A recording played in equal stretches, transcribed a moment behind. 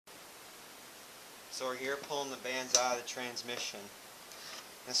So we're here pulling the bands out of the transmission.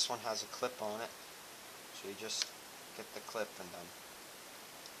 This one has a clip on it, so you just get the clip and then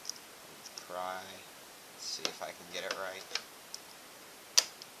pry. Let's see if I can get it right.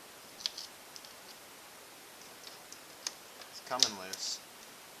 It's coming loose.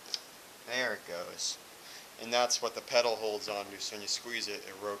 There it goes. And that's what the pedal holds on to, so when you squeeze it,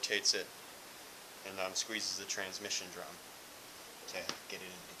 it rotates it and squeezes the transmission drum to get it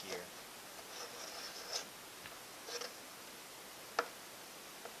into gear.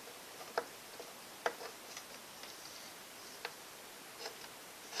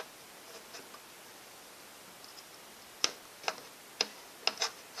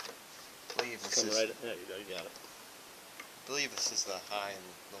 I believe this is, right. Yeah, you got it. I believe this is the high and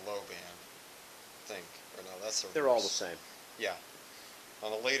the low band. I think, or no, that's the They're all the same. Yeah.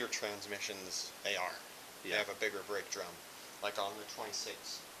 On the later transmissions, they are. Yeah. They have a bigger brake drum, like on the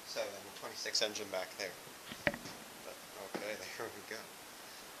 26, the 26 engine back there. But okay, there we go.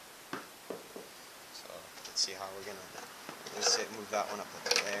 So let's see how we're gonna move that one up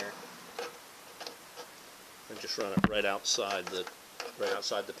there. And just run it right outside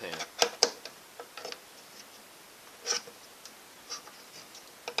the pan.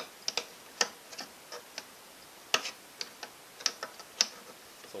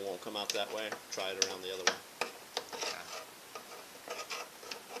 If it won't come out that way, try it around the other way. Yeah.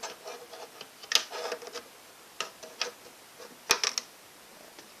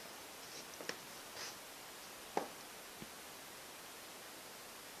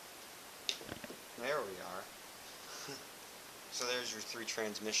 There we are. So there's your 3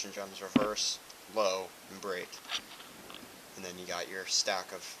 transmission drums: reverse, low, and brake. And then you got your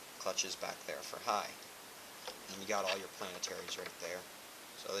stack of clutches back there for high. And you got all your planetaries right there.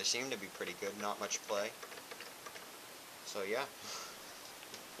 So they seem to be pretty good, not much play. So yeah.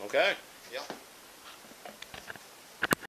 Okay. Yep.